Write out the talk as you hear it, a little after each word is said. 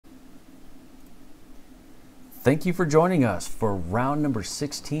Thank you for joining us for round number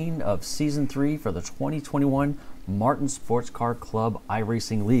 16 of season 3 for the 2021 Martin Sports Car Club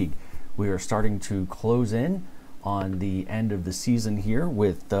iRacing League. We are starting to close in on the end of the season here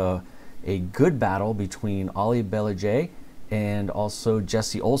with a good battle between Ali Belaje and also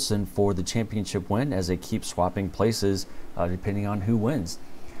Jesse Olsen for the championship win as they keep swapping places depending on who wins.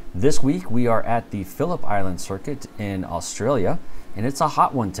 This week we are at the Phillip Island circuit in Australia, and it's a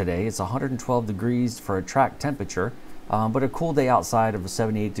hot one today. It's 112 degrees for a track temperature, but a cool day outside of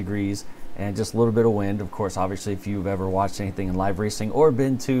 78 degrees and just a little bit of wind. Of course, obviously, if you've ever watched anything in live racing or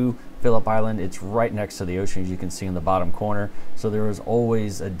been to Phillip Island, it's right next to the ocean, as you can see in the bottom corner. So there is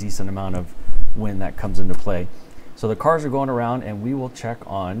always a decent amount of wind that comes into play. So the cars are going around, and we will check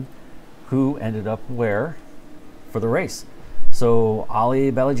on who ended up where for the race. So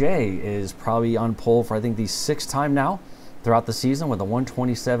Ali Belaje is probably on pole for, I think, the 6th time now throughout the season with a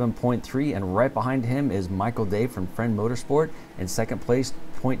 127.3, and right behind him is Michael Day from Friend Motorsport in 2nd place,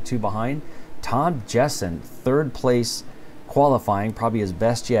 0.2 behind. Tom Jessen, 3rd place qualifying, probably his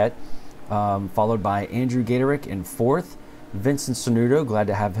best yet, followed by Andrew Gatorick in 4th. Vincent Sonudo, glad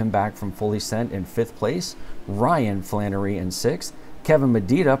to have him back from Fully Sent, in 5th place. Ryan Flannery in 6th. Kevin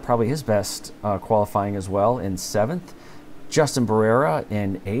Medina, probably his best qualifying as well, in 7th. Justin Barrera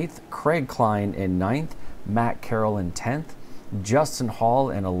in 8th. Craig Klein in 9th. Matt Carroll in 10th. Justin Hall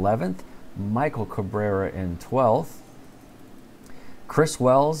in 11th. Michael Cabrera in 12th. Chris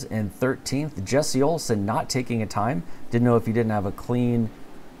Wells in 13th. Jesse Olsen not taking a time. Didn't know if he didn't have a clean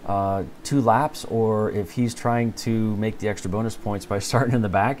 2 laps or if he's trying to make the extra bonus points by starting in the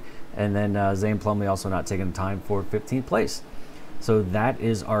back. And then Zane Plumley also not taking a time for 15th place. So that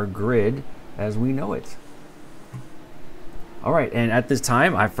is our grid as we know it. All right, and at this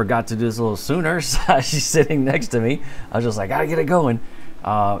time, I forgot to do this a little sooner. So she's sitting next to me. I was just like, gotta get it going.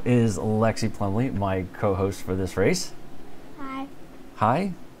 Is Lexi Plumley, my co-host for this race. Hi.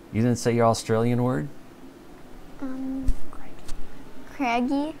 Hi? You didn't say your Australian word?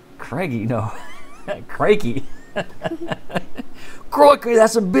 Craigie. Craigie, no. Craigie. Crikey,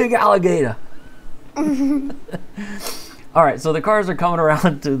 that's a big alligator. All right, so the cars are coming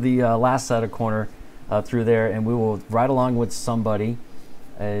around to the last set of corner through there, and we will ride along with somebody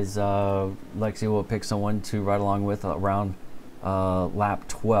as Lexi will pick someone to ride along with around lap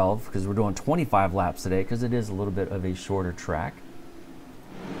 12, because we're doing 25 laps today because it is a little bit of a shorter track.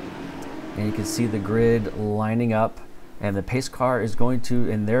 And you can see the grid lining up, and the pace car is going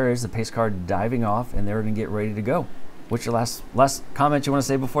to, and there is the pace car diving off, and they're going to get ready to go. What's your last comment you want to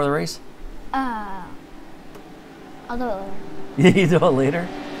say before the race? I'll do it later. You do it later?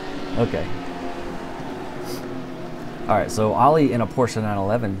 Okay. All right, so Ali in a Porsche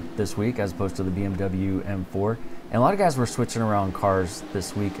 911 this week as opposed to the BMW M4. And a lot of guys were switching around cars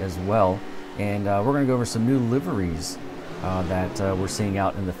this week as well. And we're going to go over some new liveries that we're seeing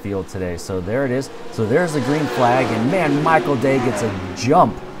out in the field today. So there it is. So there's the green flag. And man, Michael Day gets a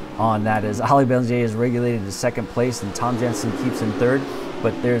jump on that as Ali Belaje is regulated to 2nd place and Tom Jensen keeps in 3rd.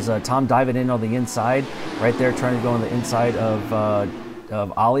 But there's Tom diving in on the inside right there, trying to go on the inside of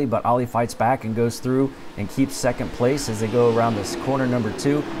Ali, but Ali fights back and goes through and keeps 2nd place as they go around this corner number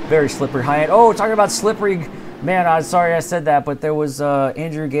 2. Very slippery high end. Oh, talking about slippery, man, I'm sorry I said that, but there was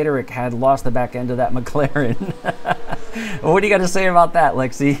Andrew Gatorick had lost the back end of that McLaren. What do you got to say about that,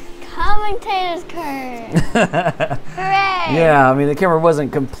 Lexi? Commentator's curve. Hooray! Yeah, I mean, the camera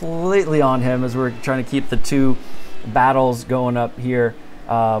wasn't completely on him as we're trying to keep the 2 battles going up here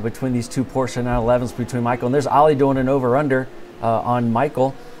between these 2 Porsche 911s between Michael. And there's Ali doing an over-under on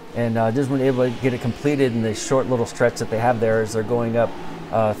Michael, and just weren't able to get it completed in the short little stretch that they have there as they're going up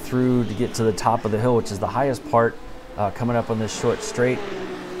through to get to the top of the hill, which is the highest part coming up on this short straight.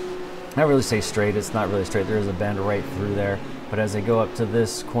 I really say straight, it's not really straight, there is a bend right through there, but as they go up to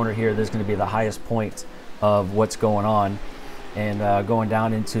this corner here, there's going to be the highest point of what's going on, and going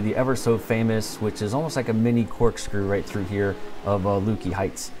down into the ever so famous, which is almost like a mini corkscrew right through here of Lukey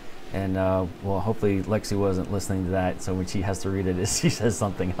Heights. And well, hopefully Lexi wasn't listening to that, so when she has to read it, she says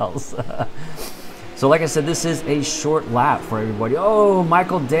something else. So like I said, this is a short lap for everybody. Oh,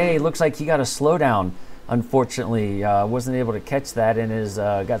 Michael Day looks like he got a slowdown. Unfortunately, wasn't able to catch that, and has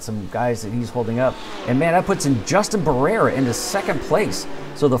got some guys that he's holding up. And man, that puts in Justin Barrera into 2nd place.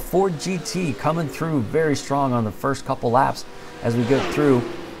 So the Ford GT coming through very strong on the first couple laps as we go through.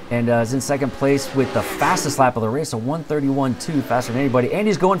 And is in 2nd place with the fastest lap of the race, a 131.2, faster than anybody. And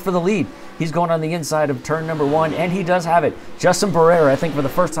he's going for the lead. He's going on the inside of turn number 1, and he does have it. Justin Barrera, I think for the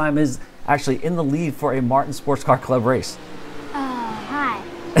first time, is actually in the lead for a Martin Sports Car Club race. Hi.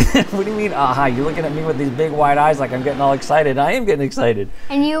 What do you mean, aha? You're looking at me with these big wide eyes like I'm getting all excited. I am getting excited.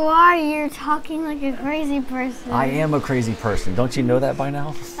 And you're talking like a crazy person. I am a crazy person. Don't you know that by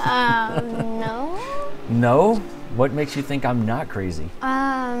now? No. No? What makes you think I'm not crazy?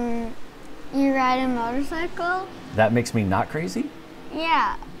 You ride a motorcycle? That makes me not crazy?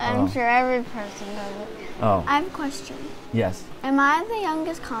 Yeah, I'm sure every person does it. Oh. I have a question. Yes. Am I the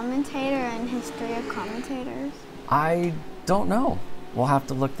youngest commentator in history of commentators? I don't know. We'll have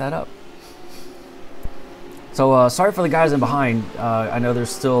to look that up. So sorry for the guys in behind. I know there's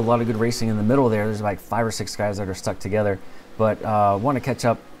still a lot of good racing in the middle there. There's like 5 or 6 guys that are stuck together. But want to catch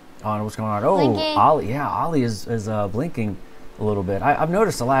up on what's going on. Oh, Blinking. Ollie. Yeah, Ollie is blinking a little bit. I've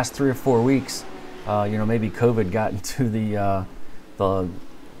noticed the last 3 or 4 weeks, maybe COVID got into the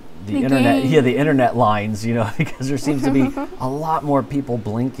internet, the internet lines, because there seems to be a lot more people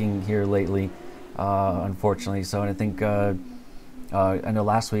blinking here lately, unfortunately. So, and I think I know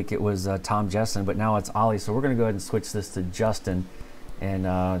last week it was Tom Jessen, but now it's Ollie. So we're going to go ahead and switch this to Justin, and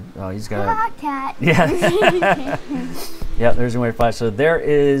he's got cat. Yeah, yeah. There's your way to flash. So there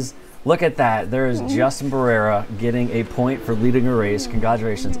is. Look at that. There is Justin Barrera getting a point for leading a race.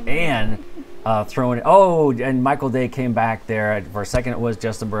 Congratulations. And throwing it. Oh, and Michael Day came back there. For a second, it was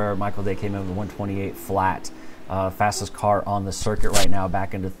Justin Barrera. Michael Day came in with 128 flat. Fastest car on the circuit right now,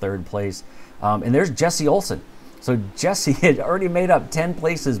 back into 3rd place. And there's Jesse Olsen. So Jesse had already made up 10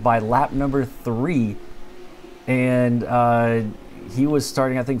 places by lap number 3. And he was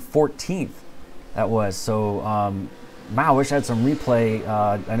starting, I think, 14th. That was. So, I wish I had some replay.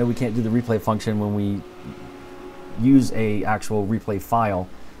 I know we can't do the replay function when we use a actual replay file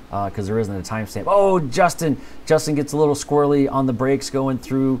because there isn't a timestamp. Oh, Justin gets a little squirrely on the brakes going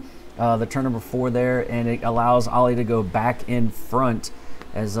through the turn number 4 there, and it allows Ollie to go back in front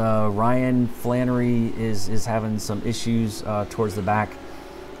as Ryan Flannery is having some issues towards the back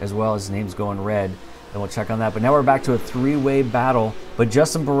as well. His name's going red, and we'll check on that. But now we're back to a 3-way battle, but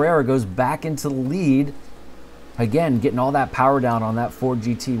Justin Barrera goes back into the lead. Again, getting all that power down on that Ford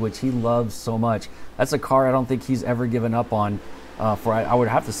GT, which he loves so much. That's a car I don't think he's ever given up on for, I would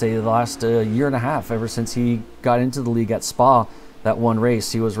have to say, the last year and a half, ever since he got into the league at Spa, that one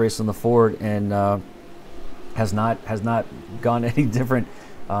race. He was racing the Ford and has not gone any different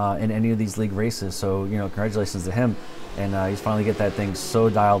in any of these league races. So, congratulations to him. And he's finally get that thing so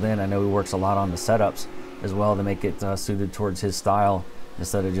dialed in. I know he works a lot on the setups as well to make it suited towards his style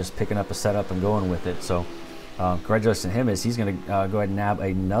instead of just picking up a setup and going with it. So, congratulations to him as he's going to go ahead and nab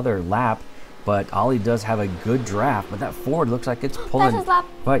another lap. But Ollie does have a good draft, but that Ford looks like it's pulling. Fastest lap.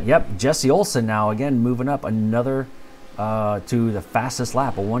 But yep, Jesse Olsen now again moving up another to the fastest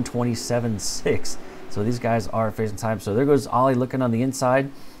lap, a 127.6. So these guys are facing time. So there goes Ollie looking on the inside,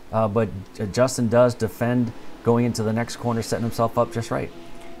 but Justin does defend going into the next corner, setting himself up just right.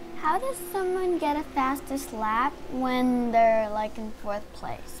 How does someone get a fastest lap when they're like in 4th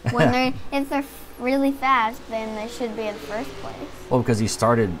place? If they're really fast, then they should be in 1st place. Well, because he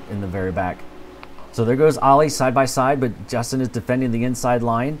started in the very back. So there goes Ollie side by side, but Justin is defending the inside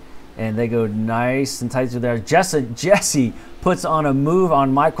line, and they go nice and tight through there. Jesse puts on a move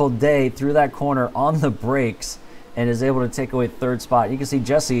on Michael Day through that corner on the brakes and is able to take away 3rd spot. You can see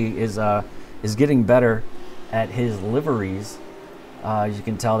Jesse is getting better at his liveries. As you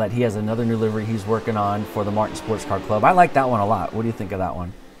can tell that he has another new livery he's working on for the Martin Sports Car Club. I like that one a lot. What do you think of that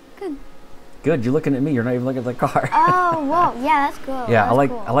one? Good. Good. You're looking at me. You're not even looking at the car. Oh, well, yeah, that's cool. Yeah, that's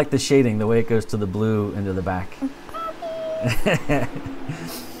cool. I like the shading, the way it goes to the blue into the back.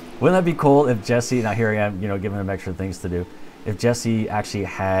 Wouldn't that be cool if Jesse, now here I am, giving him extra things to do, if Jesse actually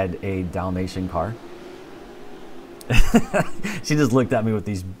had a Dalmatian car? She just looked at me with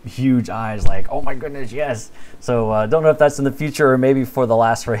these huge eyes like, oh my goodness, yes. So don't know if that's in the future or maybe for the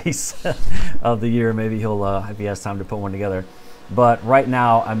last race of the year. Maybe he'll, if he has time to put one together. But right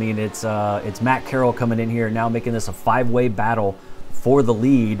now, I mean, it's Matt Carroll coming in here now making this a 5-way battle for the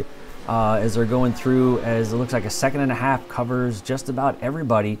lead as they're going through, as it looks like a 2.5 seconds covers just about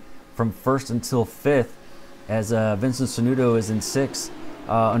everybody from 1st until 5th, as Vincent Sonudo is in 6th.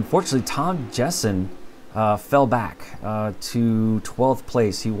 Unfortunately, Tom Jessen fell back to 12th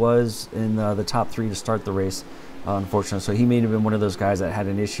place. He was in the top 3 to start the race, unfortunately. So he may have been one of those guys that had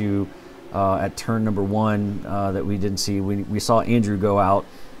an issue at turn number 1 that we didn't see. We saw Andrew go out,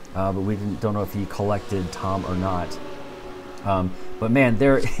 but we don't know if he collected Tom or not. But man,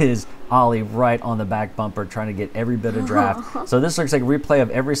 there is Ollie right on the back bumper trying to get every bit of draft. So this looks like a replay of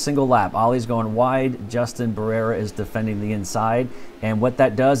every single lap. Ollie's going wide. Justin Barrera is defending the inside. And what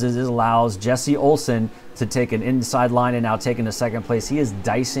that does is it allows Jesse Olsen to take an inside line and now taking the 2nd place. He is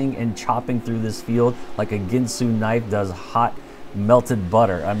dicing and chopping through this field like a Ginsu knife does hot melted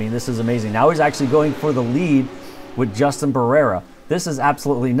butter. I mean, this is amazing. Now he's actually going for the lead with Justin Barrera. This is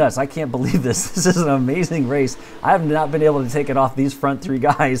absolutely nuts. I can't believe this. This is an amazing race. I have not been able to take it off these front three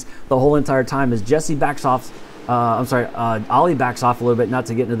guys the whole entire time as Jesse backs off. Ollie backs off a little bit, not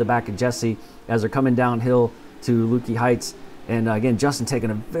to get into the back of Jesse as they're coming downhill to Lukey Heights. And again, Justin taking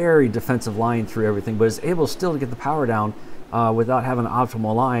a very defensive line through everything, but is able still to get the power down without having an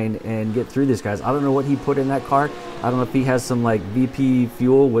optimal line and get through these guys. I don't know what he put in that car. I don't know if he has some like VP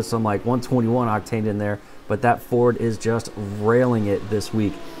fuel with some like 121 octane in there, but that Ford is just railing it this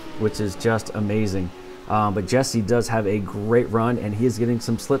week, which is just amazing. But Jesse does have a great run, and he is getting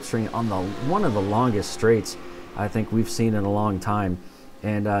some slipstream on one of the longest straights I think we've seen in a long time.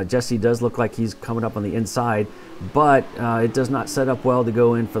 And Jesse does look like he's coming up on the inside, but it does not set up well to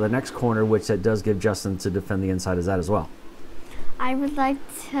go in for the next corner, which that does give Justin to defend the inside of that as well. I would like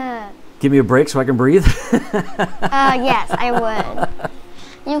to... Give me a break so I can breathe? Yes, I would.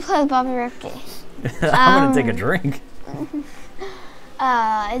 You play Bobby Rifke. I'm going to take a drink.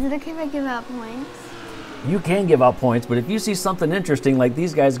 Is it okay if I give out points? You can give out points, but if you see something interesting like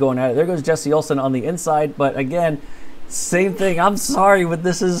these guys going at it, there goes Jesse Olsen on the inside, but again, same thing. I'm sorry, but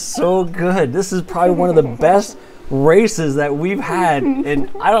this is so good. This is probably one of the best races that we've had. And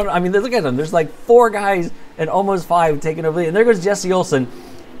I mean, look at them. There's like 4 guys and almost 5 taking over the lead. And there goes Jesse Olsen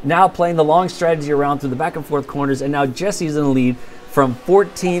now playing the long strategy around through the back and forth corners. And now Jesse's in the lead from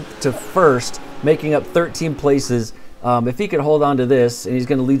 14th to 1st, making up 13 places. If he could hold on to this, and he's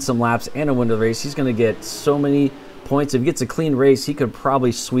going to lead some laps and win the race, he's going to get so many points. If he gets a clean race, he could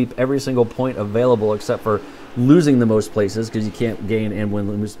probably sweep every single point available except for losing the most places because you can't gain and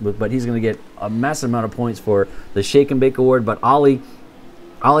win, but he's going to get a massive amount of points for the Shake and Bake Award. But Ollie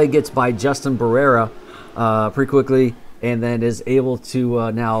gets by Justin Barrera pretty quickly, and then is able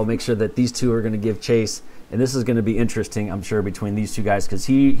to now make sure that these two are going to give chase. And this is going to be interesting, I'm sure, between these two guys, because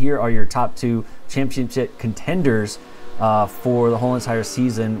here are your top 2 championship contenders for the whole entire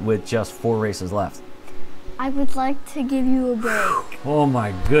season with just 4 races left. I would like to give you a break. Oh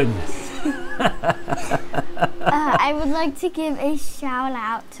my goodness. I would like to give a shout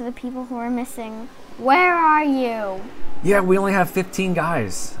out to the people who are missing. Where are you? Yeah, we only have 15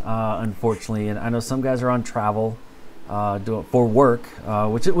 guys, unfortunately, and I know some guys are on travel for work,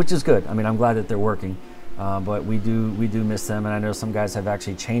 which is good. I mean, I'm glad that they're working, but we do miss them, and I know some guys have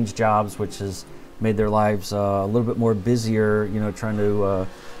actually changed jobs, which has made their lives a little bit more busier, you know, trying to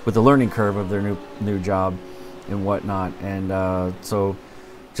with the learning curve of their new job and whatnot. And so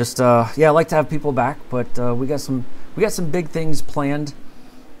just yeah, I like to have people back, but we got some big things planned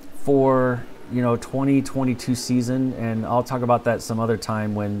for 2022 season, and I'll talk about that some other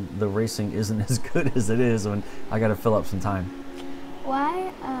time when the racing isn't as good as it is, when I got to fill up some time.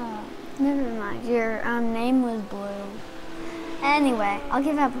 Why? Never mind. Your name was blue. Anyway, I'll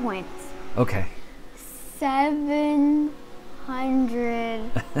give out points. Okay. 725.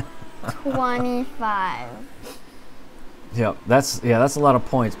 Yeah, that's a lot of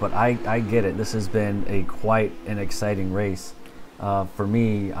points, but I get it. This has been quite an exciting race. For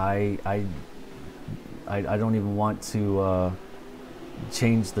me, I don't even want to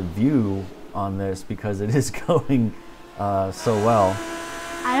change the view on this because it is going so well.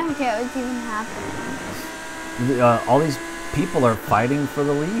 I don't get what's even happening. All these people are fighting for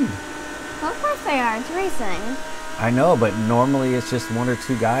the lead. Well, of course they are. It's racing. I know, but normally it's just 1 or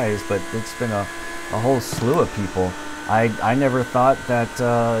 2 guys, but it's been a whole slew of people. I never thought that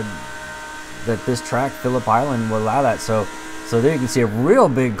that this track, Phillip Island, would allow that. So there you can see a real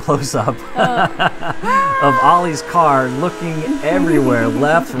big close-up of Ollie's car looking everywhere,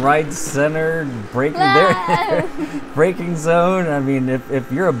 left, right, center, braking there, braking zone. I mean, if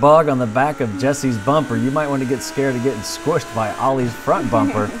you're a bug on the back of Jesse's bumper, you might want to get scared of getting squished by Ollie's front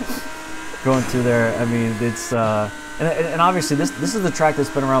bumper going through there. I mean, it's and obviously this is the track that's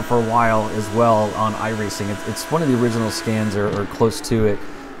been around for a while as well on iRacing. It's one of the original scans or close to it.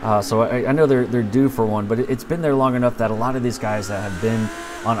 So I know they're due for one, but it's been there long enough that a lot of these guys that have been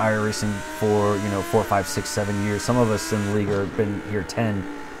on iRacing for 4, 5, 6, 7 years. Some of us in the league have been here 10,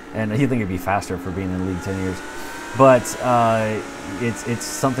 and you think it'd be faster for being in the league 10 years. But it's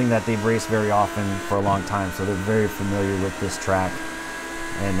something that they've raced very often for a long time, so they're very familiar with this track.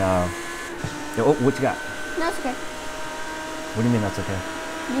 And oh, what you got? No, it's okay. What do you mean that's okay?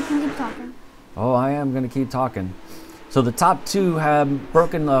 You can keep talking. Oh, I am going to keep talking. So the top 2 have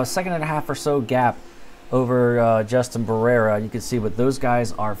broken a 1.5 seconds or so gap over Justin Barrera. You can see, but those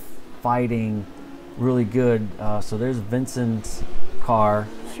guys are fighting really good. So there's Vincent's car.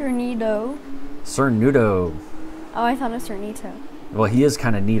 Cernudo. Cernudo. Oh, I thought it was Cernito. Well, he is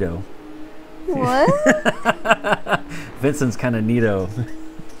kind of neato. What? Vincent's kind of neato.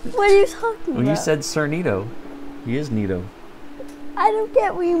 What are you talking Well, about? you said Cernito. He is neato. I don't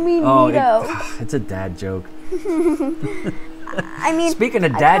get what you mean, Oh, neato. it's a dad joke. I mean, Speaking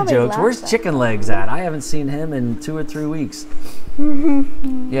of I dad probably jokes, laughed where's at Chicken Legs at? I haven't seen him in 2 or 3 weeks.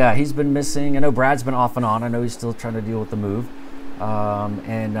 Yeah, he's been missing. I know Brad's been off and on. I know he's still trying to deal with the move.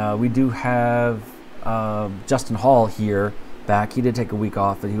 And we do have Justin Hall here back. He did take a week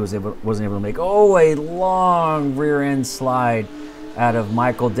off, but he wasn't able to make a long rear end slide out of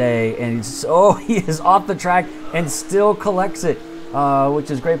Michael Day, and he is off the track and still collects it,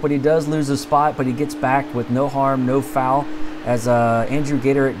 which is great. But he does lose a spot, but he gets back with no harm, no foul, as Andrew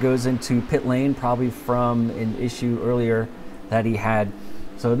Gatorett goes into pit lane, probably from an issue earlier that he had.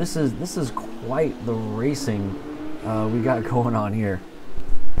 So this is quite the racing we got going on here.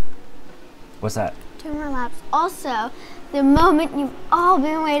 What's that? 2 more laps. Also, the moment you've all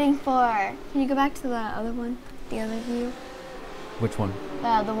been waiting for. Can you go back to the other one? The other view? Which one?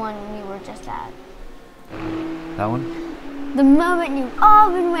 The one we were just at. That one? The moment you've all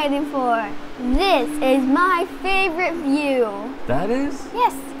been waiting for. This is my favorite view. That is?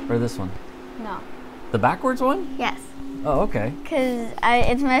 Yes. Or this one? No. The backwards one? Yes. Oh, okay. Because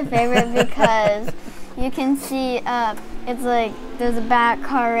it's my favorite because you can see it's like there's a back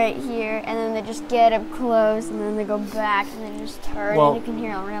car right here, and then they just get up close, and then they go back, and then just turn, Well, and you can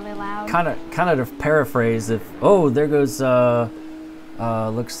hear it really loud. Kind of to paraphrase, there goes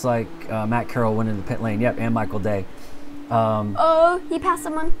looks like Matt Carroll went into the pit lane. Yep, and Michael Day. He passed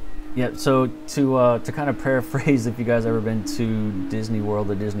someone. Yeah, so to kind of paraphrase, if you guys ever been to Disney World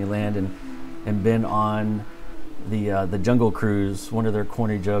or Disneyland and been on the Jungle Cruise, one of their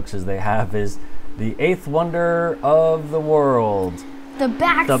corny jokes is the 8th wonder of the world. The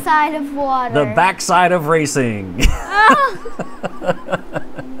backside of water. The backside of racing.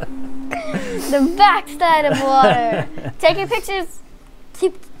 The backside of water. Taking pictures.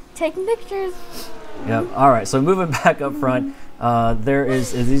 Keep taking pictures. Yep. All right. So moving back up front, there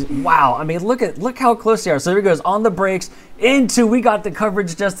is these. Wow. I mean, look how close they are. So there he goes on the brakes into. We got the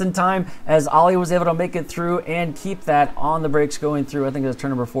coverage just in time as Ollie was able to make it through and keep that on the brakes going through. I think that's turn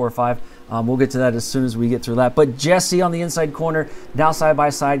number 4 or 5. We'll get to that as soon as we get through that. But Jesse on the inside corner, now side by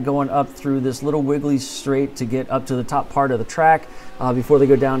side, going up through this little wiggly straight to get up to the top part of the track before they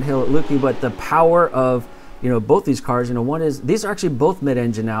go downhill at Lukey. But the power of both these cars, these are actually both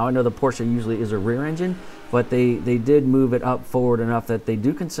mid-engine now. I know the Porsche usually is a rear engine, but they did move it up forward enough that they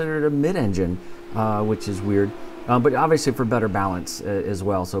do consider it a mid-engine, which is weird. But obviously for better balance as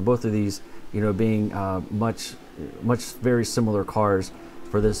well. So both of these, being much very similar cars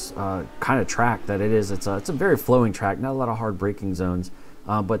for this kind of track that it is. It's a very flowing track, not a lot of hard braking zones,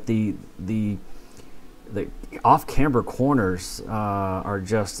 but the off-camber corners are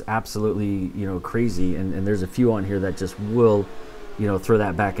just absolutely crazy, and there's a few on here that just will throw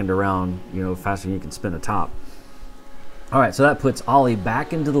that back end around faster than you can spin a top. All right, so that puts Ollie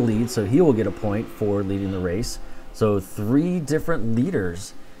back into the lead, so he will get a point for leading the race. So 3 different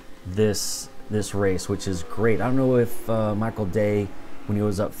leaders this race, which is great. I don't know if Michael Day, when he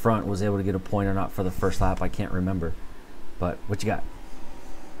was up front, was able to get a point or not for the first lap. I can't remember, but what you got?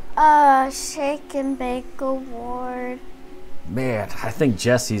 Shake and Bake Award. Man, I think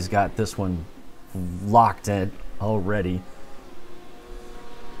Jesse's got this one locked in already.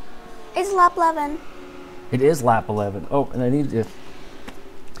 It's lap 11. It is lap 11. Oh, and I need to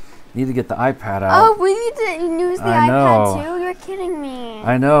get the iPad out. Oh, we need to use the iPad too? You're kidding me.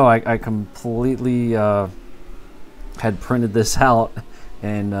 I know. I completely had printed this out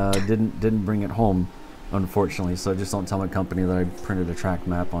and didn't bring it home, unfortunately. So just don't tell my company that I printed a track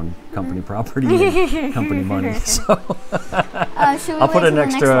map on company property and company money. So I'll put an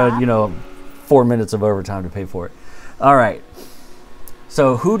extra, 4 minutes of overtime to pay for it. All right.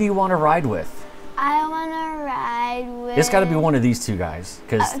 So who do you want to ride with? I want to ride with. It's got to be one of these 2 guys,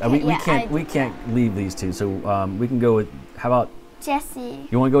 because we can't leave these 2. So we can go with, how about Jesse?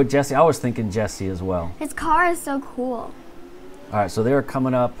 You want to go with Jesse? I was thinking Jesse as well. His car is so cool. All right, so they're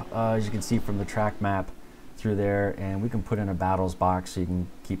coming up, as you can see from the track map through there, and we can put in a battles box so you can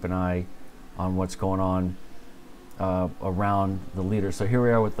keep an eye on what's going on around the leader. So here we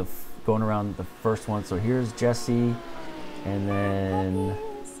are with going around the first one. So here's Jesse, and then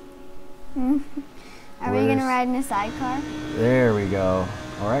Are we gonna ride in a sidecar? There we go.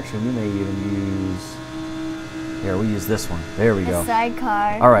 Or actually, we may even use. Here, we use this one. There we go. A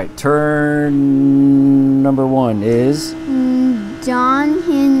sidecar. All right, turn number 1 is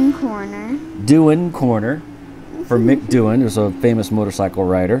Downhill corner. Doohan corner for Mick Doohan, who's a famous motorcycle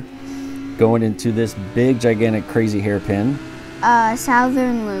rider, going into this big, gigantic, crazy hairpin.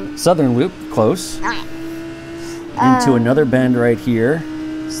 Southern Loop. Southern Loop, close. Into another bend right here.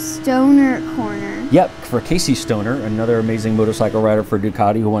 Stoner Corner. Yep, for Casey Stoner, another amazing motorcycle rider for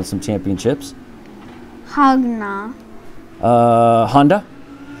Ducati who won some championships. Hogna. Honda.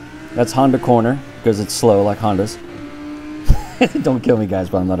 That's Honda Corner because it's slow like Hondas. Don't kill me, guys,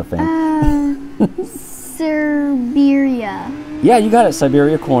 but I'm not a fan. Siberia. Yeah, you got it.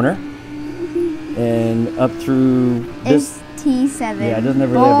 Siberia Corner. And up through this. It's T7. Yeah, it doesn't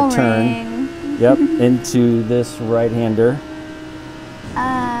really have a turn. Yep, into this right-hander.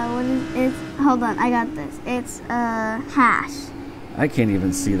 What is it? Hold on, I got this. It's hash. I can't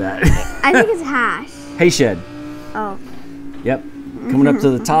even see that. I think it's hash. Hayshed. Oh. Yep. Coming up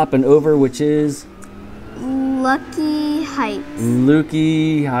to the top and over, which is Lucky Heights.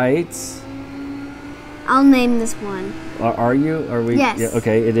 Lukey Heights. I'll name this one. Are you? Are we? Yes. Yeah,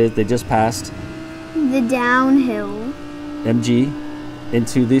 okay, it is. They just passed. The Downhill. MG.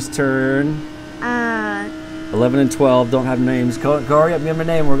 Into this turn. 11 and 12 don't have names. Go hurry up, give me a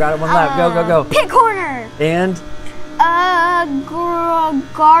name. We got one left. Go, go, go. Pit Corner. And?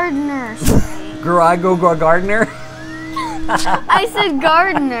 Gardner. Go Gardner? I said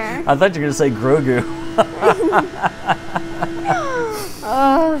Gardner. I thought you were going to say Grogu.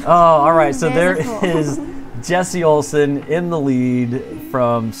 Oh, all right. So there is Jesse Olsen in the lead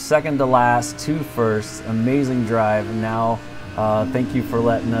from second to last to first. Amazing drive. Now, thank you for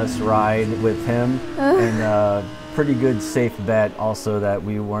letting us ride with him. And pretty good safe bet also that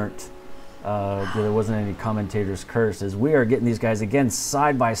we weren't, there wasn't any commentators' curses. We are getting these guys again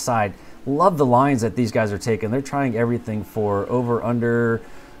side by side. Love the lines that these guys are taking. They're trying everything for over, under,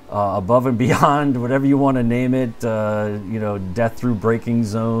 above and beyond, whatever you want to name it. You know, death through braking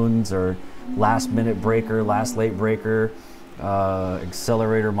zones or last minute breaker, last late breaker,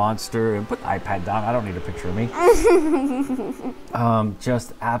 accelerator monster. And put the iPad down. I don't need a picture of me.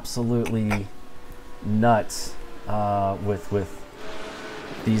 Just absolutely nuts with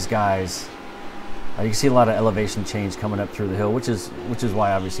these guys. You can see a lot of elevation change coming up through the hill, which is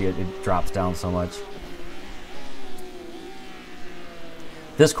why obviously it drops down so much.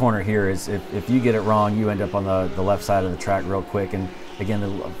 This corner here is, if you get it wrong, you end up on the left side of the track real quick. And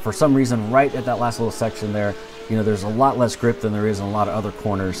again, for some reason, right at that last little section there, you know, there's a lot less grip than there is in a lot of other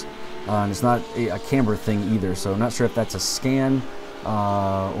corners. And it's not a camber thing either, so I'm not sure if that's a scan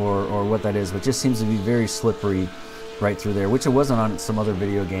or what that is, but it just seems to be very slippery right through there, which it wasn't on some other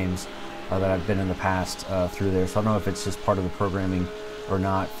video games that I've been in the past through there. So I don't know if it's just part of the programming or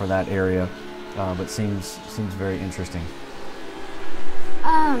not for that area, but seems very interesting.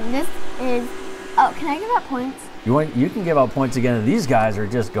 This is. Oh, can I give out points? You can give out points again. These guys are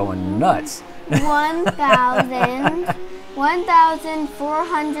just going nuts.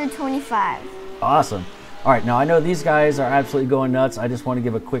 1,425. Awesome. All right, now I know these guys are absolutely going nuts. I just want to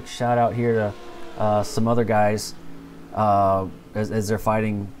give a quick shout out here to some other guys as they're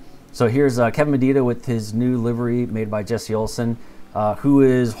fighting. So here's Kevin Medina with his new livery made by Jesse Olsen, who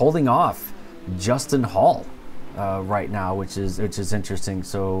is holding off Justin Hall right now, which is interesting.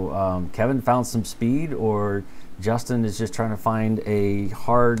 So Kevin found some speed, or Justin is just trying to find a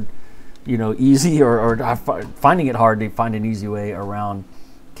hard, you know, easy or finding it hard to find an easy way around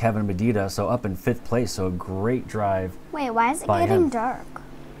Kevin Medina. So up in 5th place. So a great drive. Wait, why is it getting dark?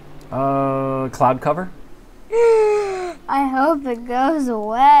 Cloud cover. I hope it goes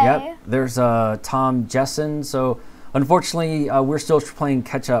away. Yep. There's Tom Jessen. So unfortunately, we're still playing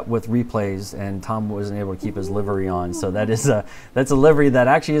catch up with replays, and Tom wasn't able to keep his livery on. So that's a livery that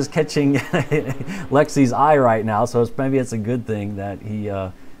actually is catching Lexi's eye right now. So maybe it's a good thing that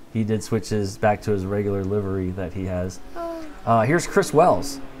he did switch back to his regular livery that he has. Here's Chris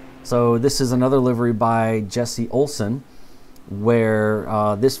Wells. So this is another livery by Jesse Olsen,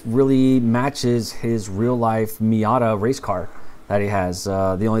 where this really matches his real-life Miata race car that he has.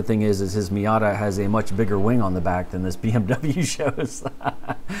 The only thing is his Miata has a much bigger wing on the back than this BMW shows.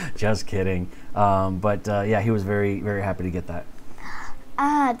 Just kidding. But yeah, he was very, very happy to get that.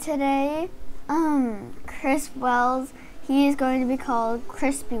 Today, Chris Wells, he is going to be called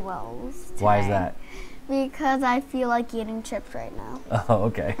Crispy Wells today. Why is that? Because I feel like eating chips right now. Oh,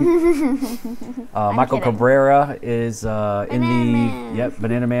 okay. Michael Cabrera is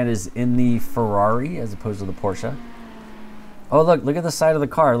Banana Man is in the Ferrari as opposed to the Porsche. Oh, look at the side of the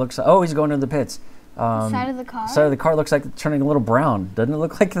car. Oh, he's going into the pits. Side of the car? Side of the car looks like it's turning a little brown. Doesn't it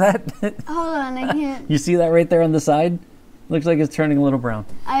look like that? Hold on, I can't. You see that right there on the side? Looks like it's turning a little brown.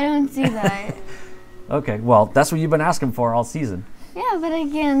 I don't see that. Okay, well, that's what you've been asking for all season. Yeah, but I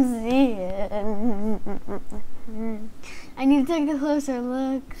can't see it. I need to take a closer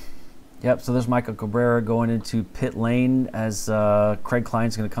look. Yep, so there's Michael Cabrera going into pit lane as Craig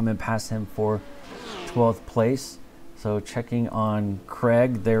Klein's going to come in past him for 12th place. So checking on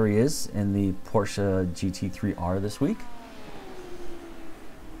Craig, there he is in the Porsche GT3R this week.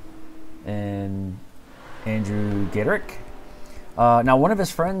 And Andrew Gaterick. Now one of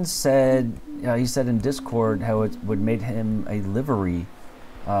his friends said, he said in Discord how it would made him a livery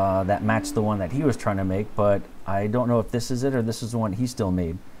that matched the one that he was trying to make, but I don't know if this is it or this is the one he still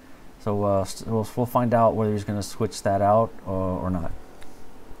made. So we'll find out whether he's going to switch that out or not.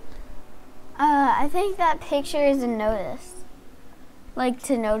 I think that picture is a notice. Like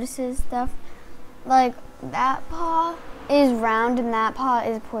to notices stuff. Like that paw is round and that paw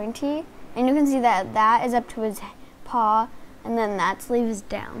is pointy. And you can see that that is up to his paw and then that sleeve is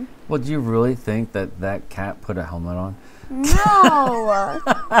down. Well, do you really think that cat put a helmet on? No!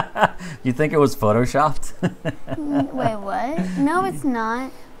 You think it was photoshopped? Wait, what? No, it's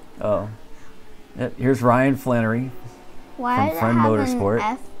not. Oh. Here's Ryan Flannery. Why from Friend Motorsport.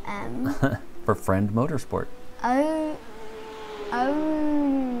 An FM? For Friend Motorsport. Oh.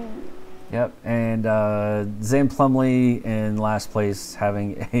 Yep, and Zane Plumley in last place,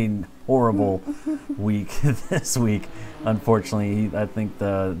 having a horrible week this week. Unfortunately, I think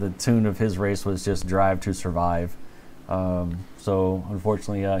the tune of his race was just Drive to Survive. So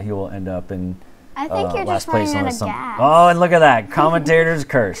unfortunately, he will end up in I think you're last just place running on out of gas. Oh, and look at that commentator's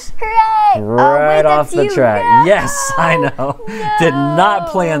curse. Hooray! Right off the track. No! Yes, I know. No! Did not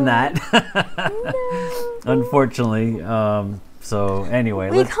plan that. No. Unfortunately. So anyway,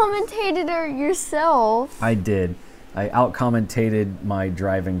 We commentated it yourself. I did. I out-commentated my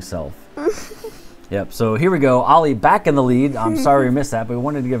driving self. Yep, so here we go. Ollie back in the lead. I'm sorry we missed that, but we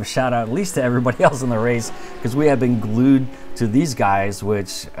wanted to give a shout out at least to everybody else in the race because we have been glued to these guys,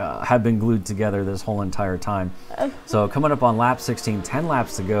 which have been glued together this whole entire time. So coming up on lap 16, 10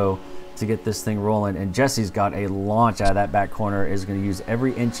 laps to go to get this thing rolling, and Jesse's got a launch out of that back corner, is going to use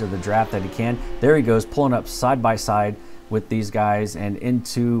every inch of the draft that he can. There he goes, pulling up side by side with these guys and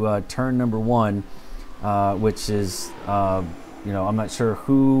into turn number 1, which is, you know, I'm not sure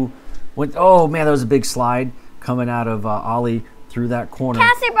who went. Oh man, that was a big slide coming out of Ollie through that corner.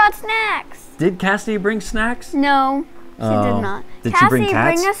 Cassie brought snacks. Did Cassidy bring snacks? No, she did not. Did Cassie, she bring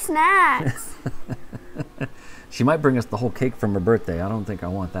cats? bring us snacks. She might bring us the whole cake from her birthday. I don't think I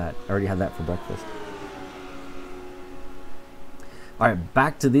want that. I already had that for breakfast. All right,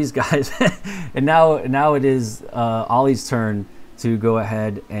 back to these guys. And now it is Ollie's turn to go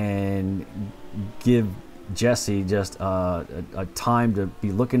ahead and give Jesse just a time to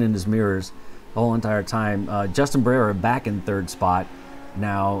be looking in his mirrors the whole entire time. Justin Barrera back in 3rd spot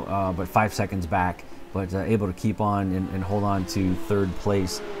now, but 5 seconds back, but able to keep on and hold on to 3rd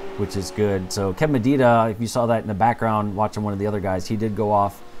place, which is good. So Kevin Medina, if you saw that in the background watching one of the other guys, he did go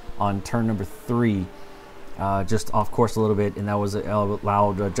off on turn number 3. Just off course a little bit, and that was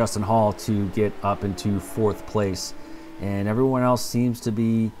allowed Justin Hall to get up into 4th place. And everyone else seems to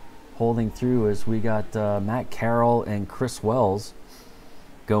be holding through as we got Matt Carroll and Chris Wells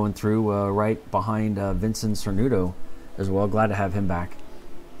going through right behind Vincent Cernuto as well. Glad to have him back.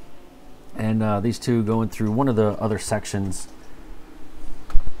 And these two going through one of the other sections,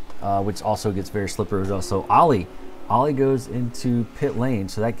 which also gets very slippery as well. So Ollie goes into pit lane,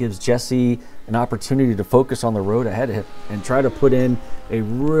 so that gives Jesse an opportunity to focus on the road ahead of him and try to put in a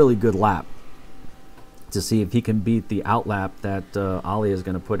really good lap to see if he can beat the outlap that Ollie is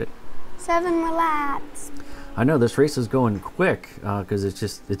going to put it. 7 more laps. I know this race is going quick because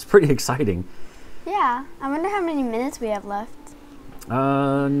it's pretty exciting. Yeah, I wonder how many minutes we have left.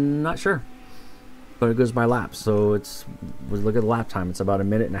 Not sure, but it goes by laps. So look at the lap time. It's about 1.5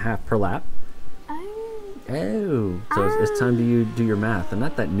 minutes per lap. Oh, so it's time to do your math, and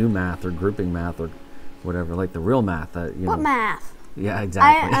not that new math or grouping math or whatever, like the real math. What math? Yeah,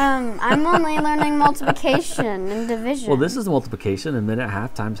 exactly. I'm only learning multiplication and division. Well, this is multiplication, 1.5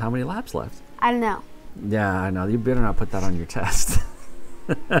 minutes times how many laps left? I don't know. Yeah, I know. You better not put that on your test.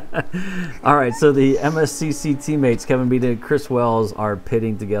 All right, so the MSCC teammates, Kevin Beat and Chris Wells, are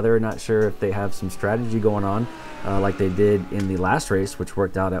pitting together. Not sure if they have some strategy going on like they did in the last race, which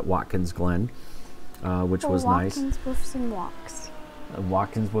worked out at Watkins Glen. Which was nice. Watkins, woofs, and walks.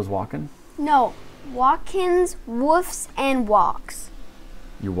 Watkins was walking? No, Watkins, woofs, and walks.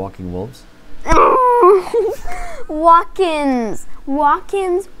 You're walking wolves? Watkins,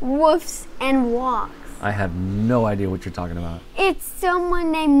 woofs, and walks. I have no idea what you're talking about. It's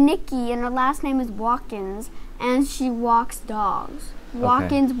someone named Nikki, and her last name is Watkins, and she walks dogs.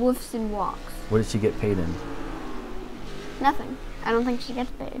 Watkins, woofs, and walks. What did she get paid in? Nothing. I don't think she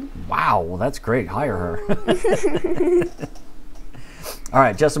gets paid. Wow, well that's great. Hire her. All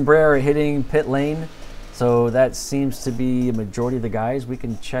right, Justin Breyer hitting pit lane. So that seems to be a majority of the guys. We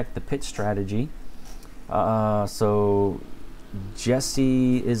can check the pit strategy. So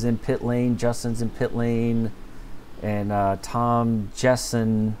Jesse is in pit lane, Justin's in pit lane, and Tom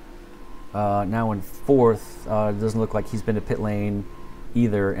Jessen now in fourth. Doesn't look like he's been to pit lane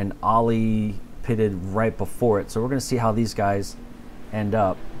either, and Ollie pitted right before it. So we're going to see how these guys end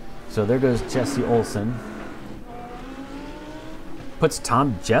up. So there goes Jesse Olsen. Puts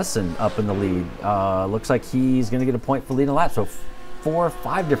Tom Jessen up in the lead. Looks like he's going to get a point for leading a lap. So 4 or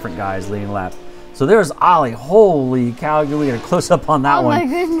 5 different guys leading a lap. So there's Ollie. Holy cow, we get a close up on that one. Oh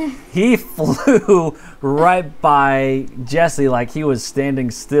my goodness. He flew right by Jesse like he was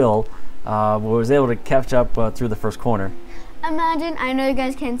standing still. Was able to catch up through the first corner. Imagine, I know you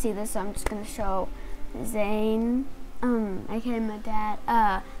guys can't see this, so I'm just going to show Zane. Okay, my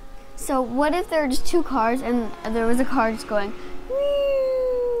dad. So what if there were just 2 cars and there was a car just going, I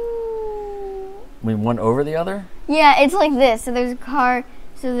mean, one over the other? yeah, it's like this. So there's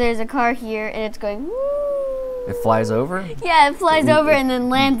a car here and it's going, It flies over? yeah, it flies over and then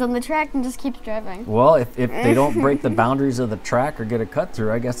lands on the track and just keeps driving. Well, if they don't break the boundaries of the track or get a cut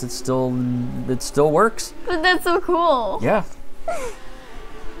through, I guess it still works. But that's so cool. Yeah.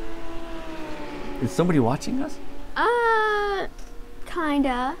 Is somebody watching us?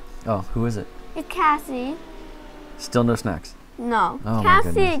 Kinda. Oh, who is it? It's Cassie. Still no snacks. No. Oh, my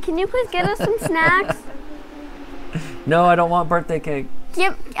Cassie, goodness. can you please get us some snacks? No, I don't want birthday cake.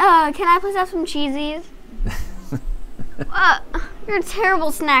 Yep. Can I please have some cheesies? You're a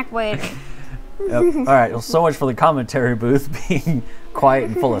terrible snack waiter. Yep. All right, well, so much for the commentary booth being quiet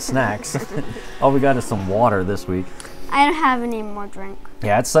and full of snacks. All we got is some water this week. I don't have any more drink.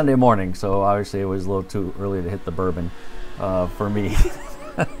 Yeah, it's Sunday morning, so obviously it was a little too early to hit the bourbon for me.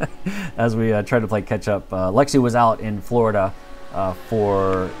 As we tried to play catch up. Lexi was out in Florida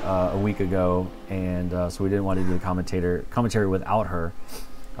for a week ago, and so we didn't want to do the commentary without her.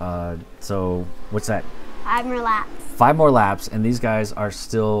 So what's that? 5 more laps. 5 more laps, and these guys are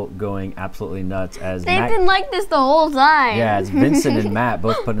still going absolutely nuts. As They've been like this the whole time. Yeah, as Vincent and Matt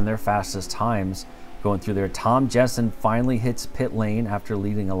both put in their fastest times going through there. Tom Jessen finally hits pit lane after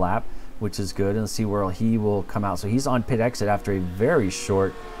leading a lap, which is good, and let's see where he will come out. So he's on pit exit after a very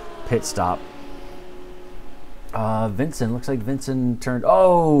short pit stop. Vincent, looks like Vincent turned,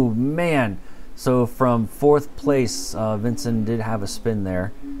 oh man. So from 4th place, Vincent did have a spin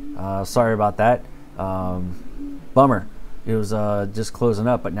there. Sorry about that. Bummer. It was just closing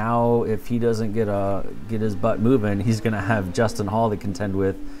up, but now if he doesn't get his butt moving, he's going to have Justin Hall to contend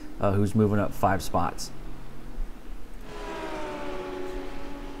with, who's moving up 5 spots.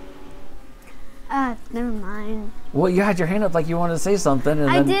 Never mind. Well, you had your hand up like you wanted to say something. And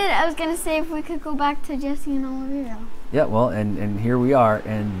I then, did. I was going to say if we could go back to Jesse and Olivia. Yeah, well, and here we are,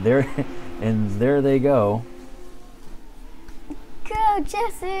 and there they go. Go,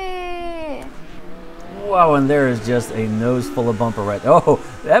 Jesse! Whoa, and there is just a nose full of bumper right there. Oh,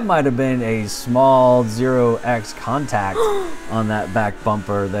 that might have been a small 0x contact on that back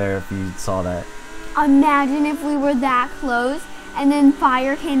bumper there if you saw that. Imagine if we were that close and then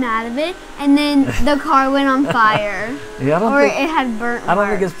fire came out of it and then the car went on fire. Yeah, or it had burnt I don't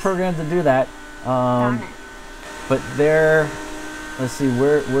think marks. it's programmed to do that. Darn it. But there, let's see,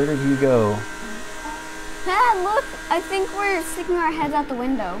 where did he go? Dad, look, I think we're sticking our heads out the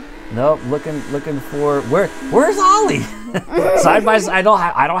window. Nope, looking for where's Ollie? Side by side,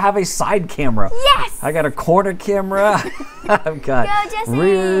 I don't have a side camera. Yes! I got a corner camera. I've got Go, Jesse!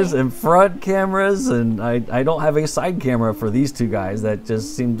 rears and front cameras, and I don't have a side camera for these two guys that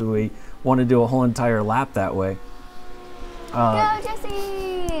just seem to want to do a whole entire lap that way. Go,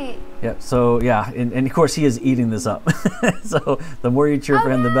 Jesse! Yep. So yeah, and of course he is eating this up. So the more you cheer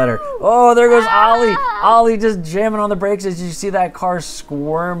for him, the better. Oh, there goes Ollie. Ollie just jamming on the brakes as you see that car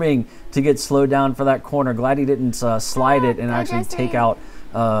squirming to get slowed down for that corner. Glad he didn't slide it and actually Jesse. take out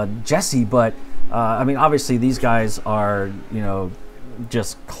Jesse. But I mean, obviously these guys are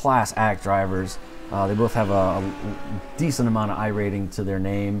just class act drivers. They both have a decent amount of iRating to their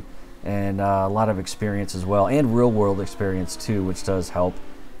name and a lot of experience as well, and real world experience too, which does help.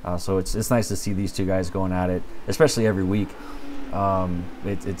 So it's nice to see these two guys going at it, especially every week.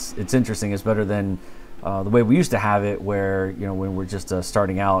 It's interesting. It's better than the way we used to have it, where when we're just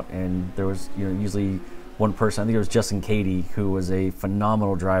starting out, and there was usually one person. I think it was Justin Cady, who was a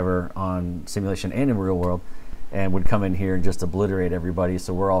phenomenal driver on simulation and in real world, and would come in here and just obliterate everybody.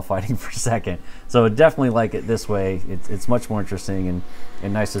 So we're all fighting for second. So definitely like it this way. It's much more interesting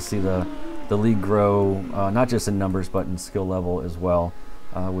and nice to see the league grow, not just in numbers but in skill level as well.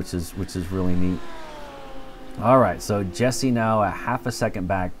 Which is really neat. All right, so Jesse now a half a second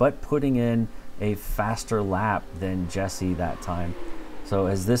back, but putting in a faster lap than Jesse that time. So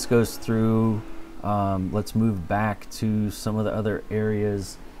as this goes through, let's move back to some of the other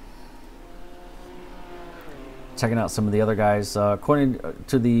areas. Checking out some of the other guys. According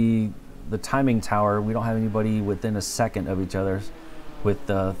to the timing tower, we don't have anybody within a second of each other with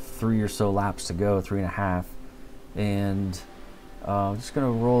 3 or so laps to go, 3.5. And I'm just going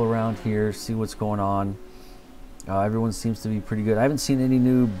to roll around here, see what's going on. Everyone seems to be pretty good. I haven't seen any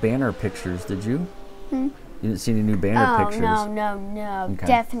new banner pictures. Did you? You didn't see any new banner pictures? No. Okay.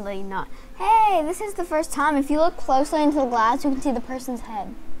 Definitely not. Hey, this is the first time. If you look closely into the glass, you can see the person's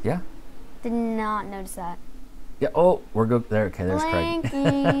head. Yeah. Did not notice that. Yeah. Oh, we're good there. Okay, there's Craig.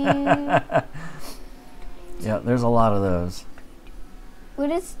 Yeah, there's a lot of those. What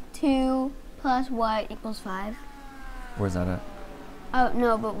is 2 plus what equals 5? Where's that at? Oh,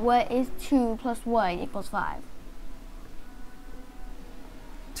 no, but what is 2 plus what equals 5?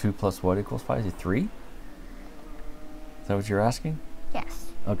 2 plus what equals 5? Is it 3? Is that what you're asking?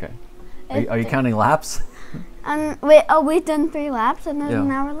 Yes. Okay. Are you counting laps? Wait, we've done 3 laps and there's an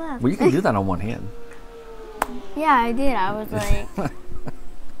hour left. Well, you can do that on one hand. Yeah, I did. I was like...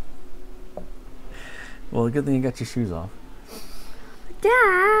 Well, good thing you got your shoes off.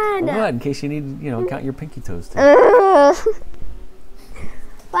 Dad! What? In case you need, count your pinky toes too.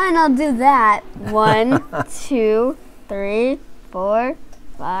 Fine, I'll do that. 1, 2, 3, 4,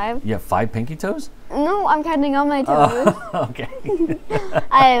 5. You have 5 pinky toes? No, I'm counting all my toes. Okay.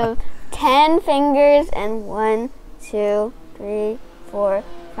 I have 10 fingers and 1, 2, 3, 4,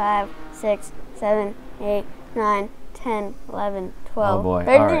 5, 6, 7, 8, 9, 10, 11, 12. Oh boy.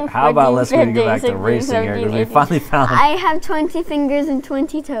 13, All right. How about 14, let's 15, go back to 16, racing here 17, because we 18. finally found. I have 20 fingers and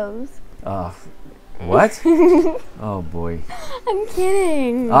 20 toes. What? Oh boy. I'm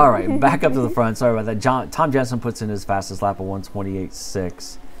kidding. All right, back up to the front. Sorry about that. Tom Jensen puts in his fastest lap of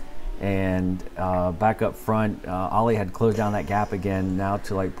 1:28.6. And back up front, Ollie had closed down that gap again, now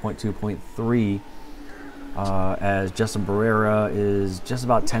to like 0.2, 0.3, as Justin Barrera is just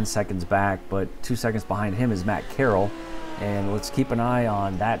about 10 seconds back, but 2 seconds behind him is Matt Carroll. And let's keep an eye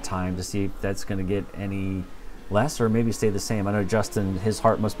on that time to see if that's going to get any less or maybe stay the same. I know Justin, his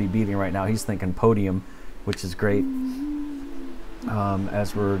heart must be beating right now. He's thinking podium, which is great.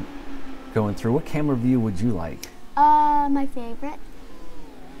 As we're going through, what camera view would you like? My favorite.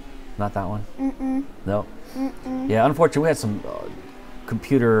 Not that one? Mm-mm. No? Mm-mm. Yeah, unfortunately, we had some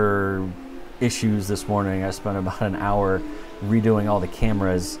computer issues this morning. I spent about an hour redoing all the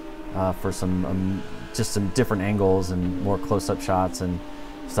cameras for some just some different angles and more close-up shots and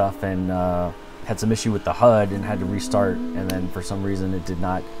stuff, and had some issue with the HUD and had to restart, and then for some reason it did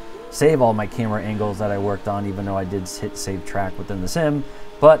not save all my camera angles that I worked on, even though I did hit save track within the sim.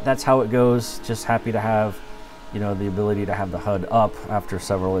 But that's how it goes. Just happy to have the ability to have the HUD up after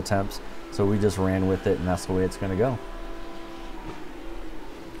several attempts. So we just ran with it, and that's the way it's going to go.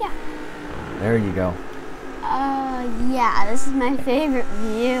 Yeah. There you go. Yeah, this is my favorite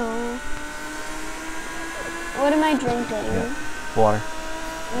view. What am I drinking? Yeah. Water.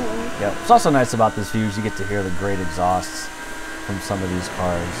 Yeah. What's also nice about this view is you get to hear the great exhausts from some of these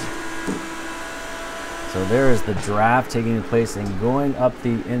cars. So there is the draft taking place and going up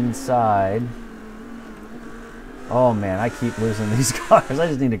the inside. Oh man, I keep losing these cars. I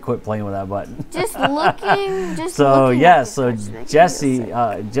just need to quit playing with that button. Just looking. So looking yeah, at the so cars makes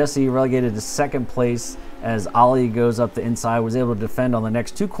me Jesse relegated to second place as Ollie goes up the inside, was able to defend on the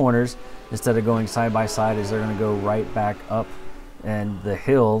next 2 corners instead of going side by side, as they're going to go right back up and the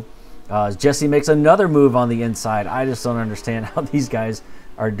hill. Jesse makes another move on the inside. I just don't understand how these guys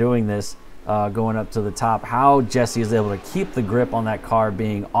are doing this, going up to the top. How Jesse is able to keep the grip on that car,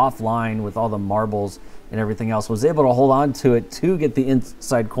 being offline with all the marbles and everything else, was able to hold on to it to get the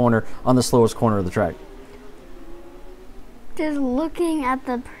inside corner on the slowest corner of the track. Just looking at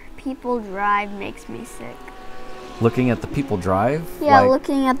the people drive makes me sick. Looking at the people drive? Yeah, like,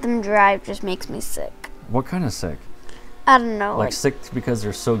 looking at them drive just makes me sick. What kind of sick? I don't know. Like sick because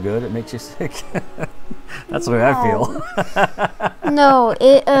they're so good it makes you sick? That's the way I feel. No,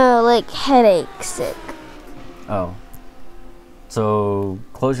 it like headache sick. Oh. So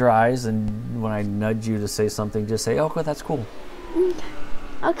close your eyes, and when I nudge you to say something, just say, "Okay, that's cool."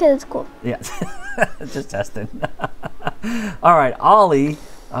 Okay, that's cool. Yeah, just testing. All right, Ollie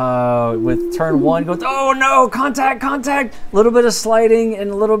with turn 1 goes, oh no, contact. A little bit of sliding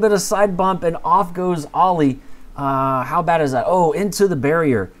and a little bit of side bump, and off goes Ollie. How bad is that? Oh, into the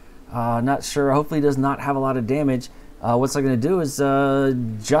barrier. Not sure. Hopefully does not have a lot of damage. What's I'm going to do is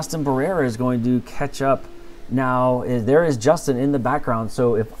Justin Barrera is going to catch up. Now, there is Justin in the background,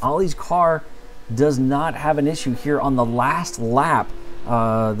 so if Ollie's car does not have an issue here on the last lap.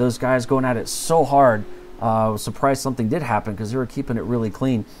 Those guys going at it so hard. I was surprised something did happen because they were keeping it really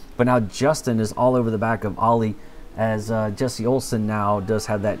clean. But now Justin is all over the back of Ollie, as Jesse Olsen now does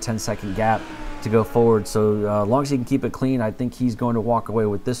have that 10-second gap to go forward. So as long as he can keep it clean, I think he's going to walk away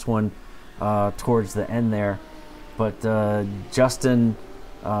with this one towards the end there. But Justin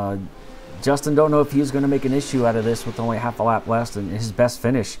don't know if he's going to make an issue out of this with only half a lap left, and his best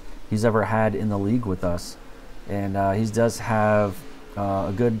finish he's ever had in the league with us. And he does have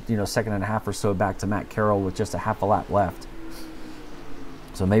a good second and a half or so back to Matt Carroll with just a half a lap left.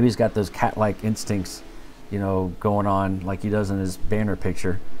 So maybe he's got those cat-like instincts, going on like he does in his banner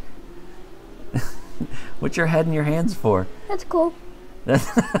picture. What's your head in your hands for? That's cool.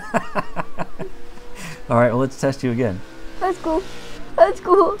 All right, well, let's test you again. That's cool. That's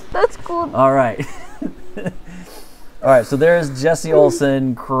cool. That's cool. All right. All right, so there's Jesse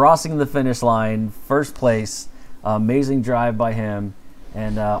Olsen crossing the finish line, first place. Amazing drive by him.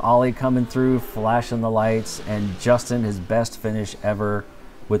 And Ollie coming through, flashing the lights. And Justin, his best finish ever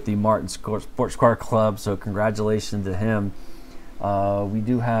with the Martin Sports Car Club. So congratulations to him. We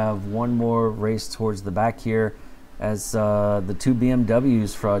do have one more race towards the back here as the two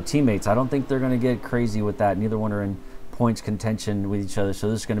BMWs for teammates. I don't think they're going to get crazy with that. Neither one are in points contention with each other. So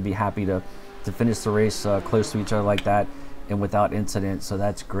they're just going to be happy to finish the race close to each other like that and without incident. So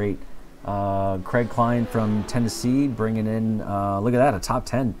that's great. Craig Klein from Tennessee bringing in, look at that, a top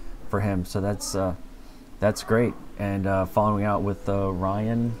 10 for him. So that's great. And following out with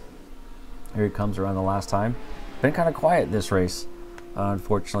Ryan, here he comes around the last time. Been kind of quiet this race,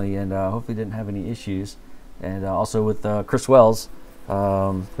 unfortunately, and hopefully didn't have any issues. And also with Chris Wells, we're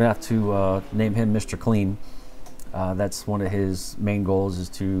going to have to name him Mr. Clean. That's one of his main goals, is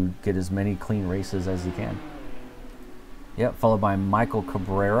to get as many clean races as he can. Yep, followed by Michael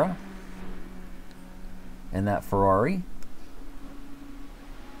Cabrera and that Ferrari.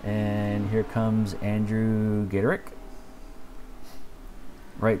 And here comes Andrew Gaterick.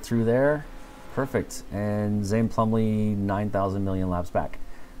 Right through there. Perfect. And Zane Plumley, 9,000 million laps back.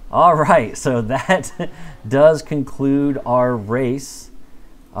 All right, so that does conclude our race.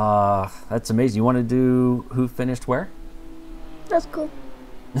 That's amazing. You want to do who finished where? That's cool.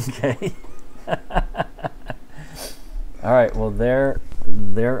 Okay. All right, well, there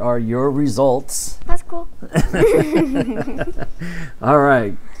are your results. That's cool. All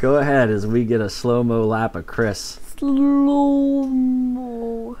right, go ahead as we get a slow-mo lap of Chris. Slow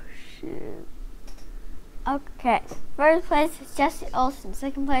motion. Okay. First place is Jesse Olsen.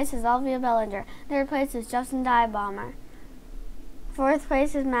 Second place is Alvia Bellinger. Third place is Justin Diebomber. Fourth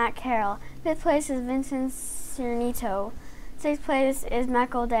place is Matt Carroll. Fifth place is Vincent Cernito. Sixth place is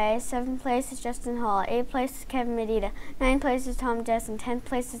Matt Golday. Seventh place is Justin Hall. Eighth place is Kevin Medina. Ninth place is Tom Jessen. 10th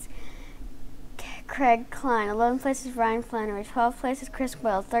place is Craig Klein. 11th place is Ryan Flannery. 12th place is Chris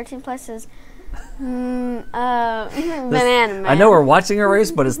Wells. 13th place is Banana Man. I know we're watching a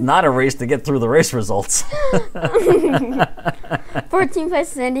race, but it's not a race to get through the race results. 14th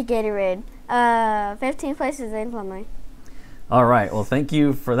place is Andy Gatorade. 15th place is Zane Plumley. All right. Well, thank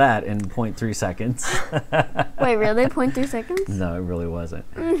you for that in 0.3 seconds. Wait, really? 0.3 seconds? No, it really wasn't.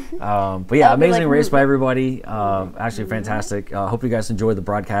 But yeah, amazing race by everybody. Actually fantastic. Hope you guys enjoyed the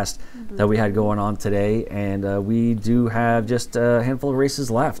broadcast that we had going on today. And we do have just a handful of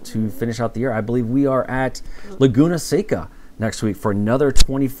races left to finish out the year. I believe we are at Laguna Seca next week for another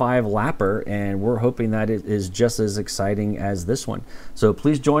 25 lapper, and we're hoping that it is just as exciting as this one. So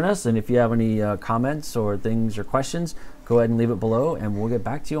please join us, and if you have any comments or things or questions, go ahead and leave it below, and we'll get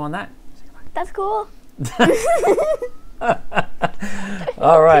back to you on that. That's cool.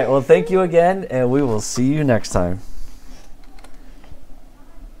 All right, well, thank you again, and we will see you next time.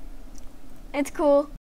 It's cool.